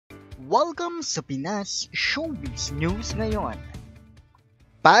Welcome sa Pinas Showbiz News ngayon.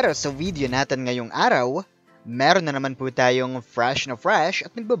 Para sa video natin ngayong araw, meron na naman po tayong fresh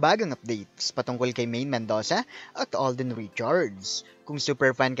at nagbabagang updates patungkol kay Maine Mendoza at Alden Richards. Kung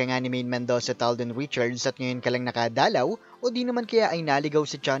super fan ka nga ni Maine Mendoza at Alden Richards at ngayon ka lang nakadalaw o di naman kaya ay naligaw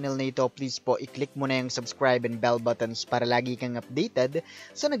sa channel na ito, please po i-click mo na yung subscribe and bell buttons para lagi kang updated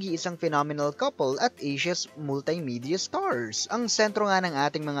sa nag-iisang phenomenal couple at Asia's multimedia stars. Ang sentro nga ng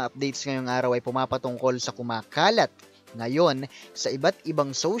ating mga updates ngayong araw ay pumapatungkol sa kumakalat ngayon sa iba't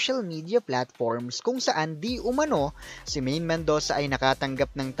ibang social media platforms kung saan di umano si Maine Mendoza ay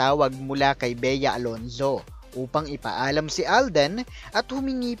nakatanggap ng tawag mula kay Bea Alonzo upang ipaalam si Alden at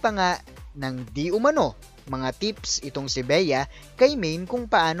humingi pa nga ng di umano mga tips itong si Bea kay Maine kung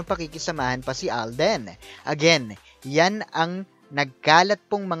paano pakikisamahan pa si Alden. Again, yan ang nagkalat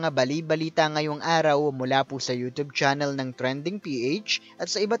pong mga bali-balita ngayong araw mula po sa YouTube channel ng Trending PH at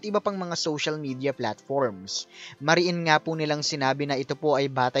sa iba't iba pang mga social media platforms. Mariin nga po nilang sinabi na ito po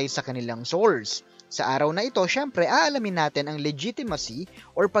ay batay sa kanilang source. Sa araw na ito, syempre, aalamin natin ang legitimacy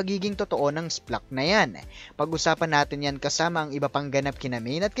or pagiging totoo ng splak na yan. Pag-usapan natin yan kasama ang iba pang ganap kina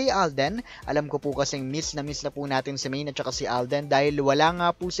Maine at kay Alden. Alam ko po kasing miss na po natin si Maine at saka si Alden dahil wala nga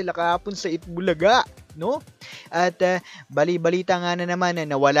po sila kahapon sa Itbulaga, no? At bali-balita nga na naman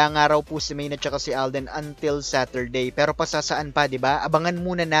na wala nga raw po si Maine at saka si Alden until Saturday. Pero pasasaan pa, di ba? Abangan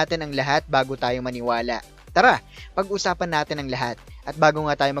muna natin ang lahat bago tayo maniwala. Tara, pag-usapan natin ang lahat. At bago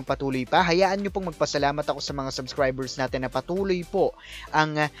nga tayo magpatuloy pa, hayaan nyo pong magpasalamat ako sa mga subscribers natin na patuloy po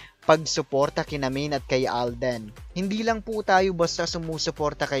ang pagsuporta kina Maine at kay Alden. Hindi lang po tayo basta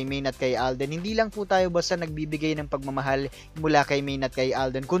sumusuporta kay Maine at kay Alden, hindi lang po tayo basta nagbibigay ng pagmamahal mula kay Maine at kay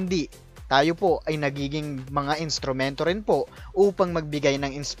Alden, kundi tayo po ay nagiging mga instrumento rin po upang magbigay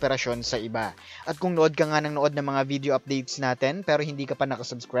ng inspirasyon sa iba. At kung nood ka nga ng nood ng mga video updates natin pero hindi ka pa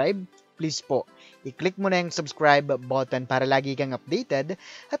nakasubscribe, please po, i-click mo na yung subscribe button para lagi kang updated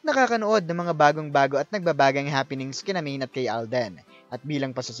at nakakanood ng mga bagong-bago at nagbabagang happenings kina Maine at kay Alden. At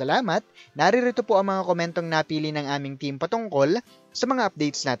bilang pasasalamat, naririto po ang mga komentong napili ng aming team patungkol sa mga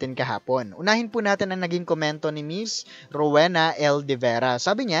updates natin kahapon. Unahin po natin ang naging komento ni Miss Rowena L. De Vera.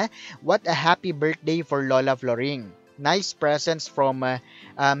 Sabi niya, "What a happy birthday for Lola Floring. Nice presents from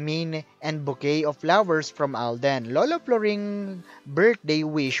Maine and bouquet of flowers from Alden. Lola Floring's birthday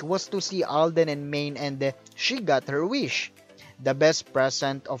wish was to see Alden and Maine and she got her wish. The best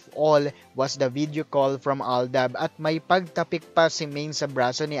present of all was the video call from Aldab at may pagtapik pa si Maine sa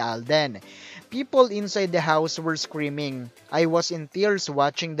braso ni Alden. People inside the house were screaming. I was in tears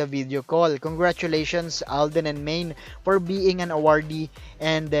watching the video call. Congratulations Alden and Maine for being an awardee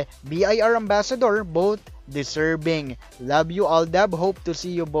and BIR ambassador, both deserving. Love you Aldab. Hope to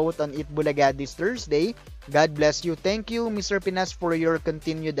see you both on Itbulaga this Thursday. God bless you. Thank you Mr. Pinas for your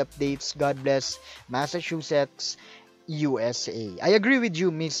continued updates. God bless Massachusetts, USA." I agree with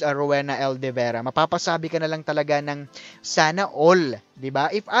you, Miss Rowena L. De Vera. Mapapasabi ka na lang talaga ng sana all, di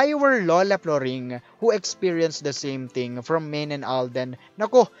ba? If I were Lola Floring who experienced the same thing from Maine and Alden,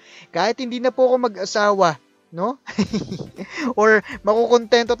 nako, kahit hindi na po ako mag-asawa, no? Or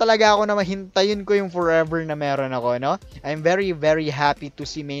makukontento talaga ako na mahintayin ko yung forever na meron ako, no? I'm very, very happy to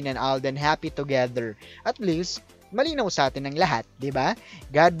see Maine and Alden happy together. At least, malinaw sa atin ng lahat, di ba?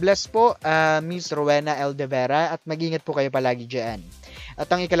 God bless po, Miss Rowena L. De Vera, at mag-ingat po kayo palagi dyan. At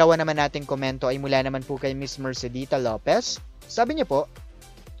ang ikalawa naman nating komento ay mula naman po kay Miss Mercedita Lopez. Sabi niya po,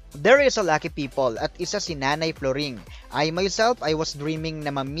 "There is a lucky people at isa si Nanay Floring. I myself, I was dreaming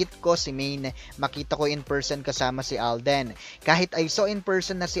na ma-meet ko si Maine, makita ko in person kasama si Alden. Kahit I saw in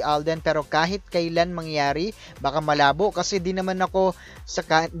person na si Alden pero kahit kailan mangyari, baka malabo kasi di naman ko sa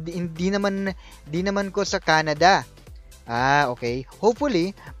Canada." Okay.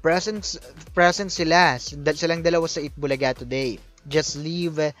 Hopefully, present silang dalawa sa Itbulaga today. Just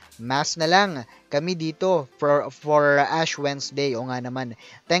leave mass na lang kami dito for Ash Wednesday. O nga naman.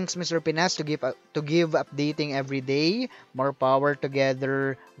 Thanks Mr. Pinas to give updating every day. More power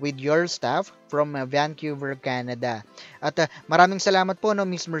together with your staff from Vancouver, Canada. At maraming salamat po no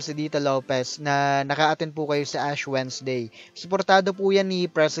Miss Mercedita Lopez na naka-attend po kayo sa Ash Wednesday. Suportado po yan ni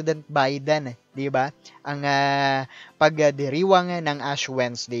President Biden, di ba? Ang pagdiriwang ng Ash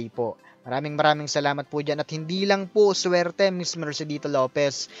Wednesday po. Maraming salamat po dyan. At hindi lang po swerte, Miss Mercedita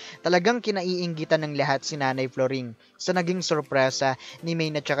Lopez. Talagang kinaiinggitan ng lahat si Nanay Floring sa naging sorpresa ni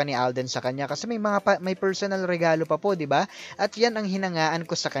Maine at saka ni Alden sa kanya. Kasi may may personal regalo pa po, 'di ba? At 'yan ang hinangaan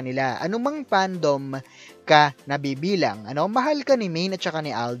ko sa kanila. Anumang fandom ka nabibilang, mahal ka ni Maine at saka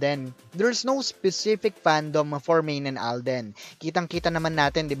ni Alden. There's no specific fandom for Maine and Alden. Kitang-kita naman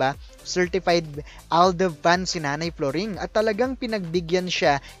natin, 'di ba? Certified Alden fan si Nanay Floring at talagang pinagbigyan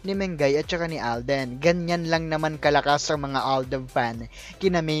siya ni Mengay at saka ni Alden. Ganyan lang naman kalakas ang mga Alden fan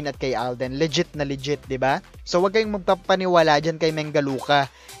kina Maine at kay Alden. Legit na legit, 'di ba? So wag kayong magpapaniwala diyan kay Menggaluka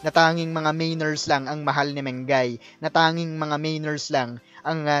na tanging mga Mainers lang ang mahal ni Mengay, na tanging mga Mainers lang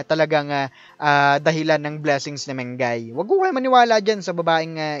ang talagang dahilan ng blessings ni Mengay. Wag ko kayo maniwala dyan sa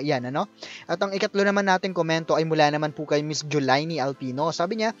babaeng yan, At ang ikatlo naman nating komento ay mula naman po kay Miss Diumano'Y Alpino.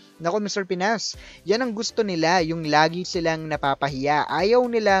 Sabi niya, "Nako Mr. Pinas, yan ang gusto nila, yung lagi silang napapahiya. Ayaw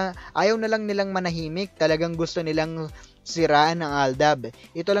na lang nilang manahimik, talagang gusto nilang siraan ng Aldab.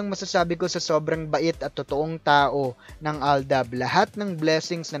 Ito lang masasabi ko sa sobrang bait at totoong tao ng Aldab. Lahat ng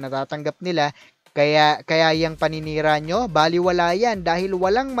blessings na natatanggap nila, kaya yung paninira nyo, baliwala yan dahil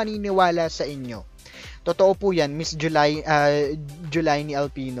walang maniniwala sa inyo." Totoo po yan, Miss Diumano'Y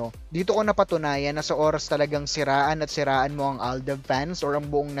Alpino. Dito ko napatunayan na sa oras talagang siraan mo ang Aldab fans or ang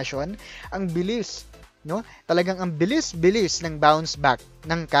buong nasyon, ang bilis, Talagang ang bilis-bilis ng bounce back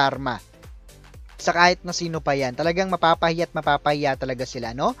ng karma sa kahit na sino pa yan. Talagang mapapahiya talaga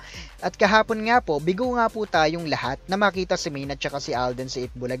sila, At kahapon nga po, bigo nga po tayong lahat na makita si Maine at saka si Alden sa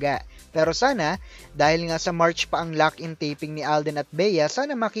Itbulaga. Pero sana, dahil nga sa March pa ang lock-in taping ni Alden at Bea,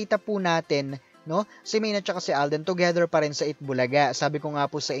 sana makita po natin si Maine at saka si Alden together pa rin sa Itbulaga. Sabi ko nga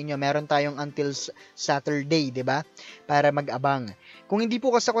po sa inyo, meron tayong until Saturday, 'di ba? Para mag-abang. Kung hindi po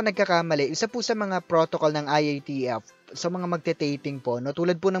kasi ako nagkakamali, isa po sa mga protocol ng IATF sa mga magte-taping po,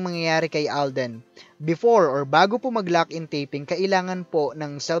 tulad po ng mangyayari kay Alden, before or bago po mag-lock-in taping, kailangan po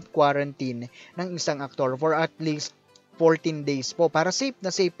ng self-quarantine ng isang aktor for at least 14 days po para safe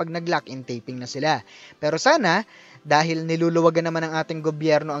na safe pag nag-lock-in taping na sila. Pero sana, dahil niluluwagan naman ng ating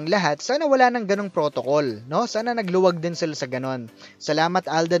gobyerno ang lahat, sana wala nang ganong protocol, Sana nagluwag din sila sa ganon. Salamat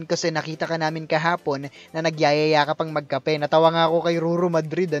Alden kasi nakita ka namin kahapon na nagyayaya ka pang magkape. Natawa nga ako kay Ruru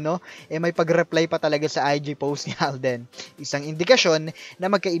Madrid, may pag-reply pa talaga sa IG post ni Alden. Isang indikasyon na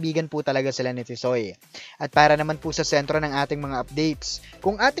magkaibigan po talaga sila ni Tisoy. At para naman po sa sentro ng ating mga updates,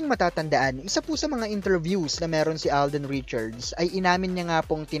 kung ating matatandaan, isa po sa mga interviews na meron si Alden Richards ay inamin niya nga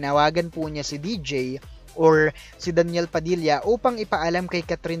pong tinawagan po niya si DJ or si Daniel Padilla upang ipaalam kay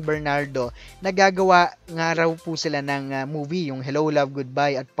Catherine Bernardo na gagawa nga raw po sila ng movie, yung Hello, Love,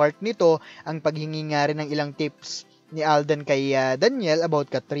 Goodbye, at part nito ang paghingi nga rin ng ilang tips ni Alden kay Daniel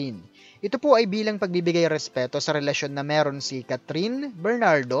about Catherine. Ito po ay bilang pagbibigay respeto sa relasyon na meron si Catherine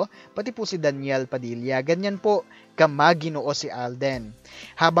Bernardo pati po si Daniel Padilla. Ganyan po kamaginoo si Alden.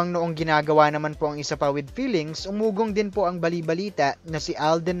 Habang noong ginagawa naman po ang isa pa with feelings, umugong din po ang balibalita na si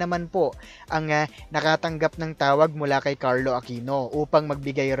Alden naman po ang nakatanggap ng tawag mula kay Carlo Aquino upang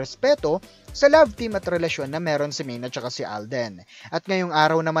magbigay respeto sa love team at relasyon na meron si Maine at saka si Alden. At ngayong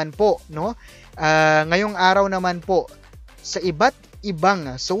araw naman po, sa iba't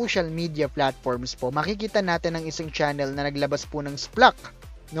ibang social media platforms po, makikita natin ang isang channel na naglabas po ng splak,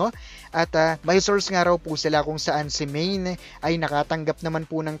 At may source nga raw po sila kung saan si Maine ay nakatanggap naman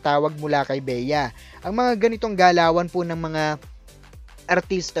po ng tawag mula kay Bea. Ang mga ganitong galawan po ng mga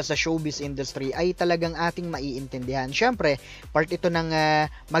artista sa showbiz industry ay talagang ating maiintindihan. Siyempre, part ito ng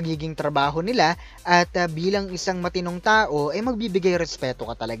magiging trabaho nila at bilang isang matinong tao ay magbibigay respeto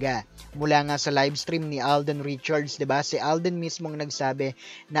ka talaga. Mula nga sa live stream ni Alden Richards, 'di ba? Si Alden mismong nagsabi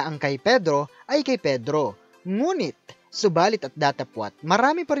na ang kay Pedro ay kay Pedro. Ngunit subalit at datapwat,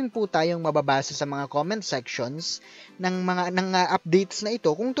 marami pa rin po tayong mababasa sa mga comment sections ng updates na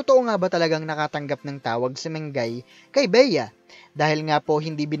ito kung totoo nga ba talagang nakatanggap ng tawag si Mengay kay Bea. Dahil nga po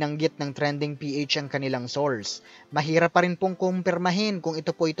hindi binanggit ng trending PH ang kanilang source. Mahirap pa rin pong kumpirmahin kung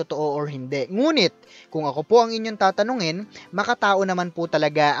ito po ay totoo or hindi. Ngunit, kung ako po ang inyong tatanungin, makatao naman po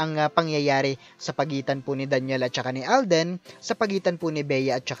talaga ang pangyayari sa pagitan po ni Daniel at saka ni Alden, sa pagitan po ni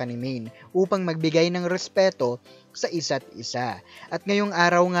Bea at saka ni Maine, upang magbigay ng respeto sa isa't isa. At ngayong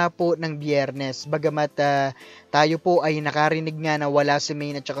araw nga po ng Biyernes, bagamat tayo po ay nakarinig nga na wala si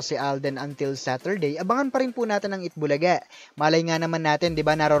Maine at saka si Alden until Saturday, abangan pa rin po natin ang Itbulaga. Malay nga naman natin, 'di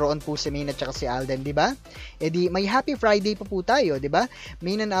ba, naroroon po si Maine at saka si Alden, 'di ba? E di may Happy Friday pa po tayo, 'di ba?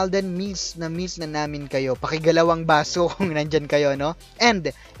 Maine and Alden, miss na namin kayo. Pakigalawang baso kung nandyan kayo,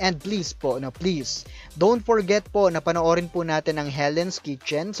 And please po, please, don't forget po na panoorin po natin ang Helen's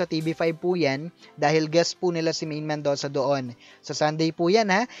Kitchen sa TV5 po 'yan dahil guest po nila si Maine Mendoza doon. Sa Sunday po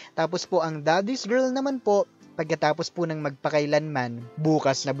 'yan, ha. Tapos po ang Daddy's Girl naman po, pagkatapos po ng magpakailanman,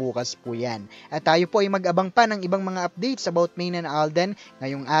 bukas na bukas po yan. At tayo po ay mag-abang pa ng ibang mga updates about Maine and Alden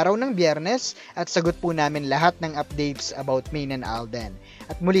ngayong araw ng Biyernes at sagot po namin lahat ng updates about Maine and Alden.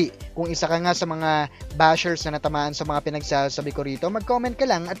 At muli, kung isa ka nga sa mga bashers na natamaan sa mga pinagsasabi ko rito, mag-comment ka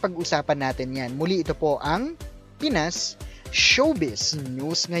lang at pag-usapan natin yan. Muli, ito po ang Pinas Showbiz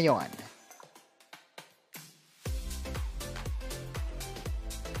News ngayon.